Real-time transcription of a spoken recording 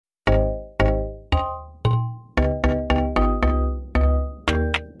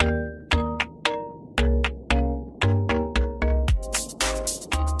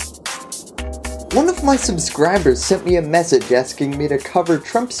one of my subscribers sent me a message asking me to cover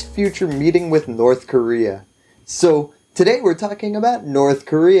Trump's future meeting with North Korea. So, today we're talking about North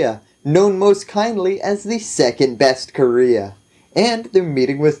Korea, known most kindly as the second best Korea. And they're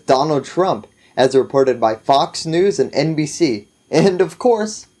meeting with Donald Trump, as reported by Fox News and NBC, and of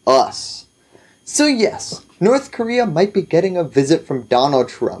course, us. So yes, North Korea might be getting a visit from Donald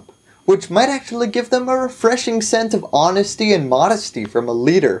Trump, which might actually give them a refreshing sense of honesty and modesty from a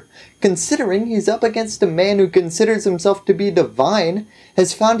leader, considering he's up against a man who considers himself to be divine,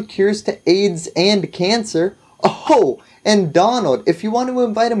 has found cures to AIDS and cancer. Oh, and Donald, if you want to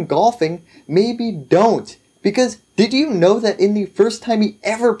invite him golfing, maybe don't. Because did you know that in the first time he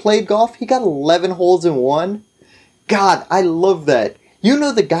ever played golf, he got 11 holes in one? God, I love that. You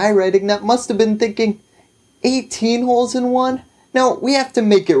know the guy writing that must have been thinking, 18 holes in one? No, we have to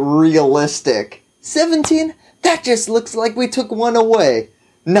make it realistic. 17? That just looks like we took one away.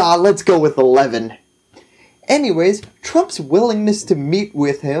 Nah, let's go with 11. Anyways, Trump's willingness to meet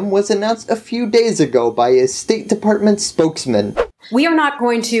with him was announced a few days ago by his State Department spokesman. We are not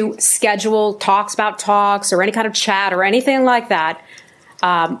going to schedule talks about talks or any kind of chat or anything like that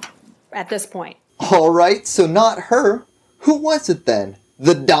at this point. Alright, so not her. Who was it then?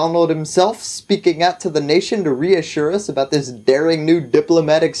 The Donald himself speaking out to the nation to reassure us about this daring new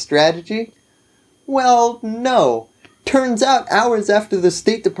diplomatic strategy? Well, no. Turns out hours after the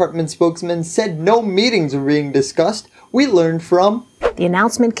State Department spokesman said no meetings were being discussed, we learned from... The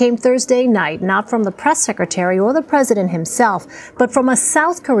announcement came Thursday night, not from the press secretary or the president himself, but from a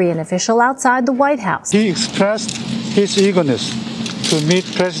South Korean official outside the White House. He expressed his eagerness to meet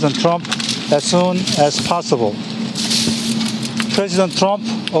President Trump as soon as possible. President Trump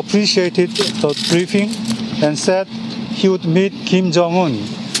appreciated the briefing and said he would meet Kim Jong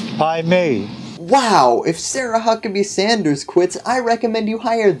Un by May. Wow, if Sarah Huckabee Sanders quits, I recommend you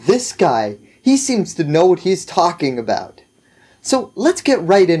hire this guy. He seems to know what he's talking about. So let's get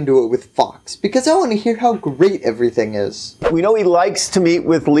right into it with Fox, because I want to hear how great everything is. We know he likes to meet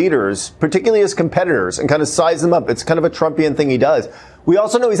with leaders, particularly his competitors, and kind of size them up. It's kind of a Trumpian thing he does. We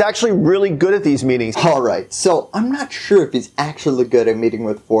also know he's actually really good at these meetings. Alright, so I'm not sure if he's actually good at meeting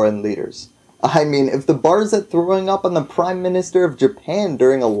with foreign leaders. I mean, if the bar's at throwing up on the Prime Minister of Japan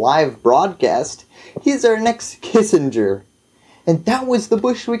during a live broadcast, he's our next Kissinger. And that was the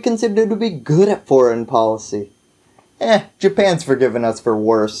Bush we considered to be good at foreign policy. Japan's forgiven us for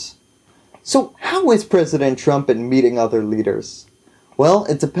worse. So how is President Trump at meeting other leaders? Well,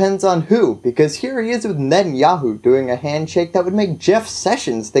 it depends on who, because here he is with Netanyahu doing a handshake that would make Jeff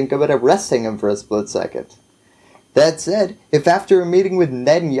Sessions think about arresting him for a split second. That said, if after a meeting with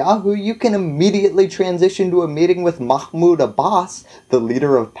Netanyahu you can immediately transition to a meeting with Mahmoud Abbas, the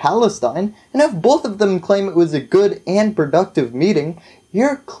leader of Palestine, and have both of them claim it was a good and productive meeting,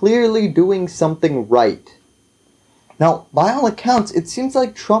 you're clearly doing something right. Now, by all accounts, it seems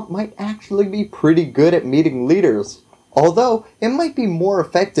like Trump might actually be pretty good at meeting leaders, although it might be more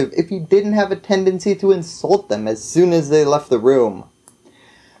effective if he didn't have a tendency to insult them as soon as they left the room.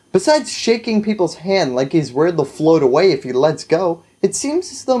 Besides shaking people's hand like he's worried they'll float away if he lets go, it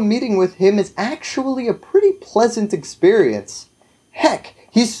seems as though meeting with him is actually a pretty pleasant experience. Heck,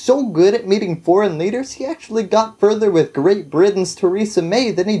 he's so good at meeting foreign leaders, he actually got further with Great Britain's Theresa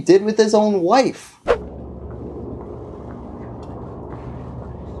May than he did with his own wife.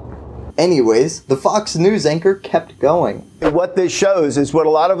 Anyways, the Fox News anchor kept going. What this shows is what a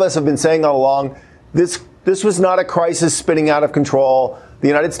lot of us have been saying all along. This was not a crisis spinning out of control. The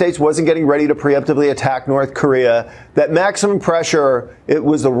United States wasn't getting ready to preemptively attack North Korea. That maximum pressure, it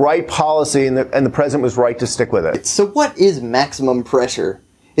was the right policy, and the president was right to stick with it. So what is maximum pressure?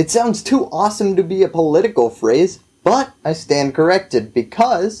 It sounds too awesome to be a political phrase, but I stand corrected,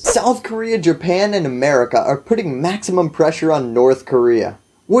 because South Korea, Japan, and America are putting maximum pressure on North Korea,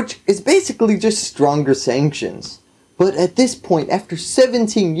 which is basically just stronger sanctions. But at this point, after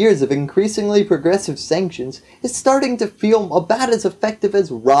 17 years of increasingly progressive sanctions, it's starting to feel about as effective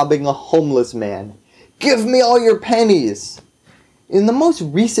as robbing a homeless man. Give me all your pennies! In the most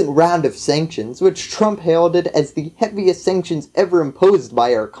recent round of sanctions, which Trump hailed it as the heaviest sanctions ever imposed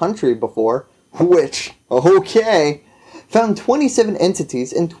by our country before, which, okay, found 27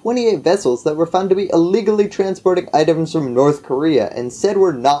 entities and 28 vessels that were found to be illegally transporting items from North Korea and said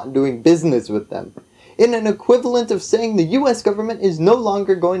we're not doing business with them, in an equivalent of saying the US government is no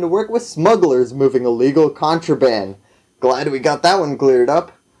longer going to work with smugglers moving illegal contraband. Glad we got that one cleared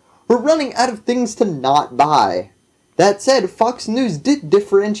up. We're running out of things to not buy. That said, Fox News did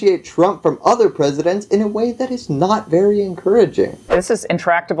differentiate Trump from other presidents in a way that is not very encouraging. This is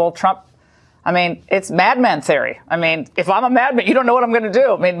intractable. Trump I mean, it's madman theory. I mean, if I'm a madman, you don't know what I'm going to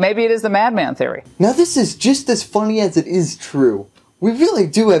do. I mean, maybe it is the madman theory. Now, this is just as funny as it is true. We really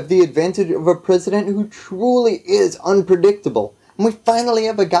do have the advantage of a president who truly is unpredictable. And we finally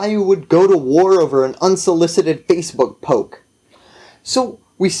have a guy who would go to war over an unsolicited Facebook poke. So,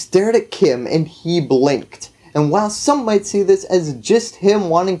 we stared at Kim and he blinked. And while some might see this as just him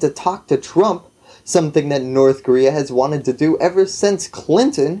wanting to talk to Trump, something that North Korea has wanted to do ever since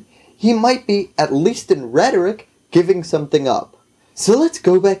Clinton, he might be, at least in rhetoric, giving something up. So let's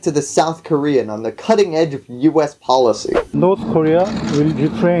go back to the South Korean on the cutting edge of US policy. North Korea will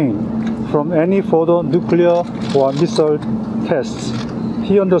refrain from any further nuclear or missile tests.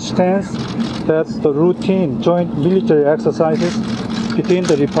 He understands that the routine joint military exercises between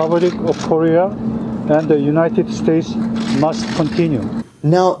the Republic of Korea and the United States must continue.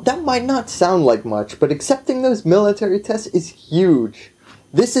 Now, that might not sound like much, but accepting those military tests is huge.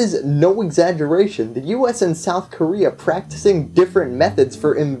 This is no exaggeration. The US and South Korea practicing different methods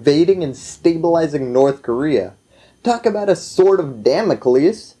for invading and stabilizing North Korea. Talk about a sword of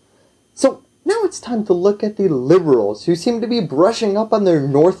Damocles. So now it's time to look at the liberals who seem to be brushing up on their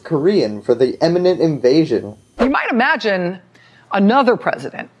North Korean for the imminent invasion. You might imagine another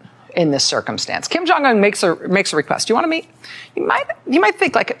president in this circumstance. Kim Jong Un makes a request. Do you want to meet? You might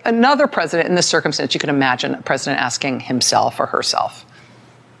think like another president in this circumstance. You could imagine a president asking himself or herself,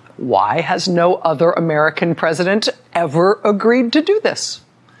 why has no other American president ever agreed to do this?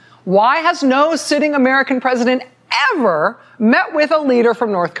 Why has no sitting American president ever met with a leader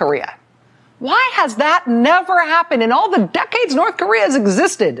from North Korea? Why has that never happened in all the decades North Korea has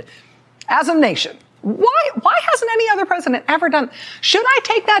existed as a nation? Why hasn't any other president ever done? Should I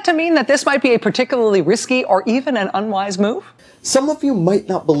take that to mean that this might be a particularly risky or even an unwise move? Some of you might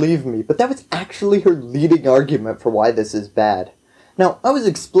not believe me, but that was actually her leading argument for why this is bad. Now, I was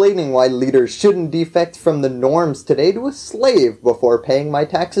explaining why leaders shouldn't defect from the norms today to a slave before paying my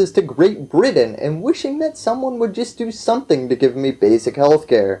taxes to Great Britain and wishing that someone would just do something to give me basic health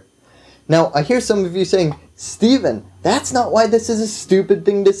care. Now, I hear some of you saying, Stephen, that's not why this is a stupid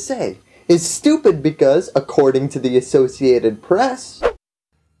thing to say. It's stupid because, according to the Associated Press,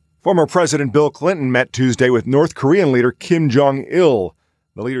 former President Bill Clinton met Tuesday with North Korean leader Kim Jong Un.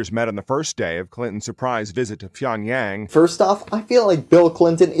 The leaders met on the first day of Clinton's surprise visit to Pyongyang. First off, I feel like Bill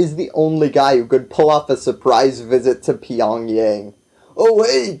Clinton is the only guy who could pull off a surprise visit to Pyongyang. Oh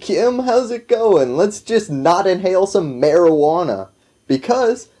hey Kim, how's it going? Let's just not inhale some marijuana.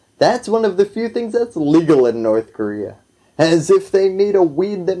 Because that's one of the few things that's legal in North Korea. As if they need a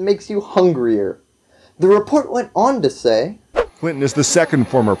weed that makes you hungrier. The report went on to say, Clinton is the second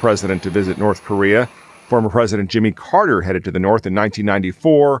former president to visit North Korea. Former President Jimmy Carter headed to the north in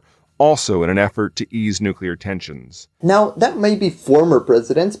 1994, also in an effort to ease nuclear tensions. Now, that may be former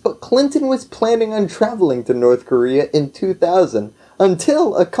presidents, but Clinton was planning on traveling to North Korea in 2000,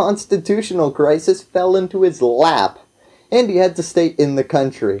 until a constitutional crisis fell into his lap, and he had to stay in the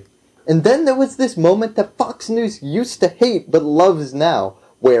country. And then there was this moment that Fox News used to hate but loves now,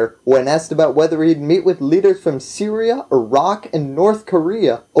 where, when asked about whether he'd meet with leaders from Syria, Iraq, and North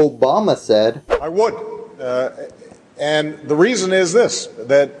Korea, Obama said, I would. And the reason is this,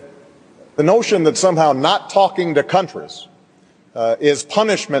 that the notion that somehow not talking to countries is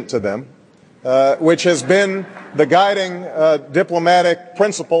punishment to them, which has been the guiding diplomatic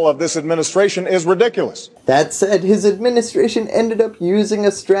principle of this administration, is ridiculous. That said, his administration ended up using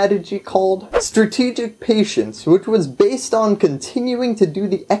a strategy called strategic patience, which was based on continuing to do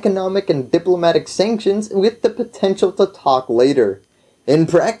the economic and diplomatic sanctions with the potential to talk later. In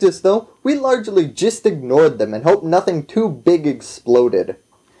practice, though, we largely just ignored them and hoped nothing too big exploded.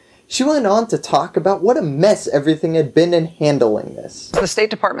 She went on to talk about what a mess everything had been in handling this. The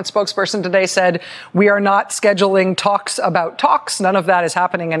State Department spokesperson today said, we are not scheduling talks about talks. None of that is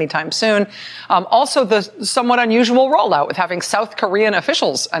happening anytime soon. Also, the somewhat unusual rollout with having South Korean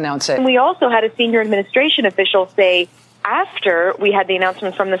officials announce it. And we also had a senior administration official say, after we had the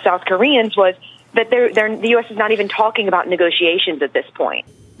announcement from the South Koreans, was that the U.S. is not even talking about negotiations at this point.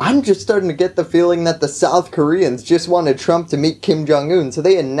 I'm just starting to get the feeling that the South Koreans just wanted Trump to meet Kim Jong Un, so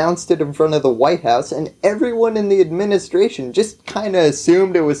they announced it in front of the White House, and everyone in the administration just kinda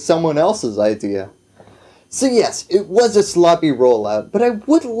assumed it was someone else's idea. So yes, it was a sloppy rollout, but I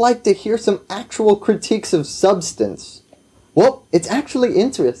would like to hear some actual critiques of substance. Well, it's actually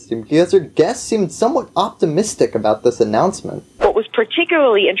interesting because her guest seemed somewhat optimistic about this announcement. What was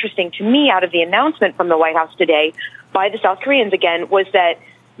particularly interesting to me out of the announcement from the White House today by the South Koreans again was that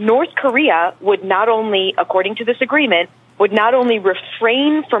North Korea would not only, according to this agreement, would not only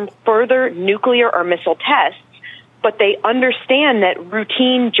refrain from further nuclear or missile tests, but they understand that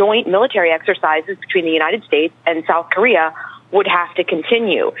routine joint military exercises between the United States and South Korea would have to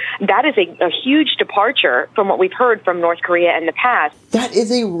continue. That is a huge departure from what we've heard from North Korea in the past. That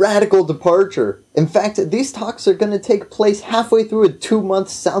is a radical departure. In fact, these talks are going to take place halfway through a 2-month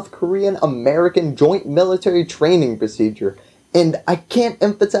South Korean-American joint military training procedure. And I can't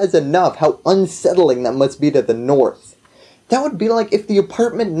emphasize enough how unsettling that must be to the North. That would be like if the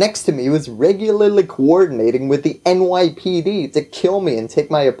apartment next to me was regularly coordinating with the NYPD to kill me and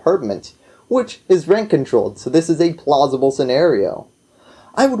take my apartment, which is rent controlled, so this is a plausible scenario.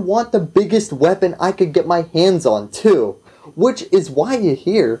 I would want the biggest weapon I could get my hands on too, which is why you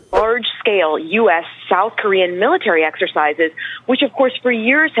hear large-scale U.S. South Korean military exercises, which of course for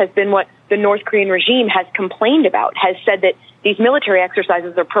years has been what the North Korean regime has complained about, has said that these military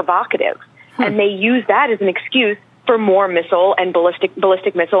exercises are provocative, and they use that as an excuse for more missile and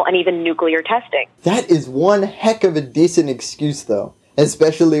ballistic missile and even nuclear testing. That is one heck of a decent excuse though.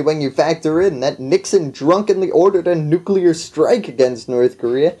 Especially when you factor in that Nixon drunkenly ordered a nuclear strike against North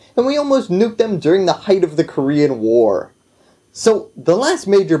Korea, and we almost nuked them during the height of the Korean War. So, the last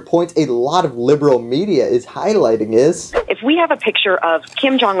major point a lot of liberal media is highlighting is, if we have a picture of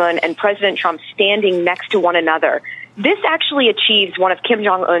Kim Jong Un and President Trump standing next to one another, this actually achieves one of Kim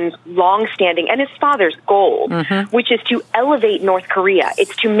Jong Un's long-standing and his father's goals, which is to elevate North Korea.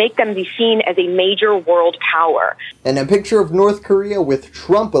 It's to make them be seen as a major world power. And a picture of North Korea with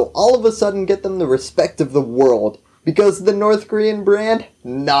Trump will all of a sudden get them the respect of the world, because the North Korean brand,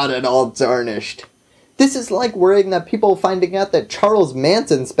 not at all tarnished. This is like worrying that people finding out that Charles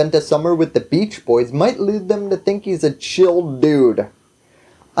Manson spent a summer with the Beach Boys might lead them to think he's a chill dude.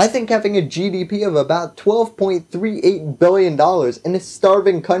 I think having a GDP of about $12.38 billion in a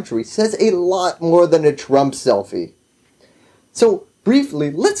starving country says a lot more than a Trump selfie. So, briefly,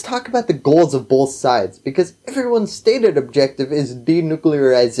 let's talk about the goals of both sides, because everyone's stated objective is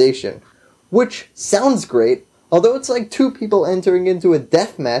denuclearization, which sounds great, although it's like two people entering into a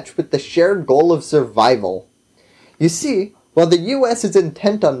death match with the shared goal of survival. You see, while the US is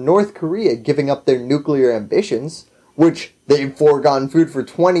intent on North Korea giving up their nuclear ambitions, which they've foregone food for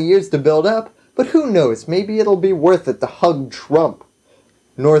 20 years to build up, but who knows, maybe it'll be worth it to hug Trump.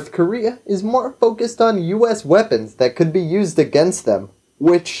 North Korea is more focused on US weapons that could be used against them,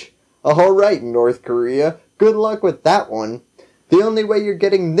 which, alright North Korea, good luck with that one. The only way you're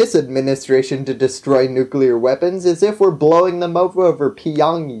getting this administration to destroy nuclear weapons is if we're blowing them up over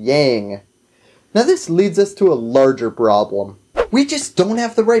Pyongyang. Now this leads us to a larger problem. We just don't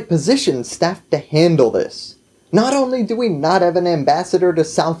have the right position staffed to handle this. Not only do we not have an ambassador to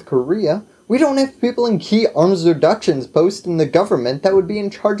South Korea, we don't have people in key arms reductions posts in the government that would be in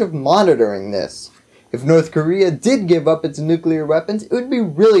charge of monitoring this. If North Korea did give up its nuclear weapons, it would be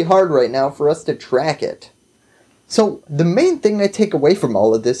really hard right now for us to track it. So, the main thing I take away from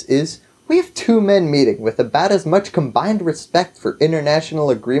all of this is, we have two men meeting with about as much combined respect for international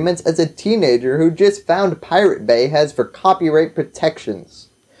agreements as a teenager who just found Pirate Bay has for copyright protections.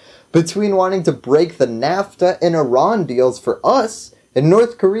 Between wanting to break the NAFTA and Iran deals for us, and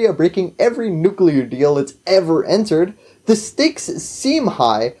North Korea breaking every nuclear deal it's ever entered, the stakes seem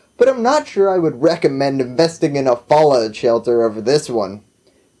high, but I'm not sure I would recommend investing in a fallout shelter over this one.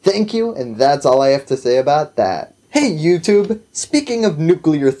 Thank you, and that's all I have to say about that. Hey YouTube, speaking of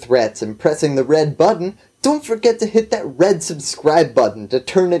nuclear threats and pressing the red button, don't forget to hit that red subscribe button to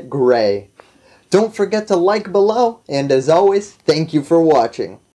turn it gray. Don't forget to like below, and as always, thank you for watching.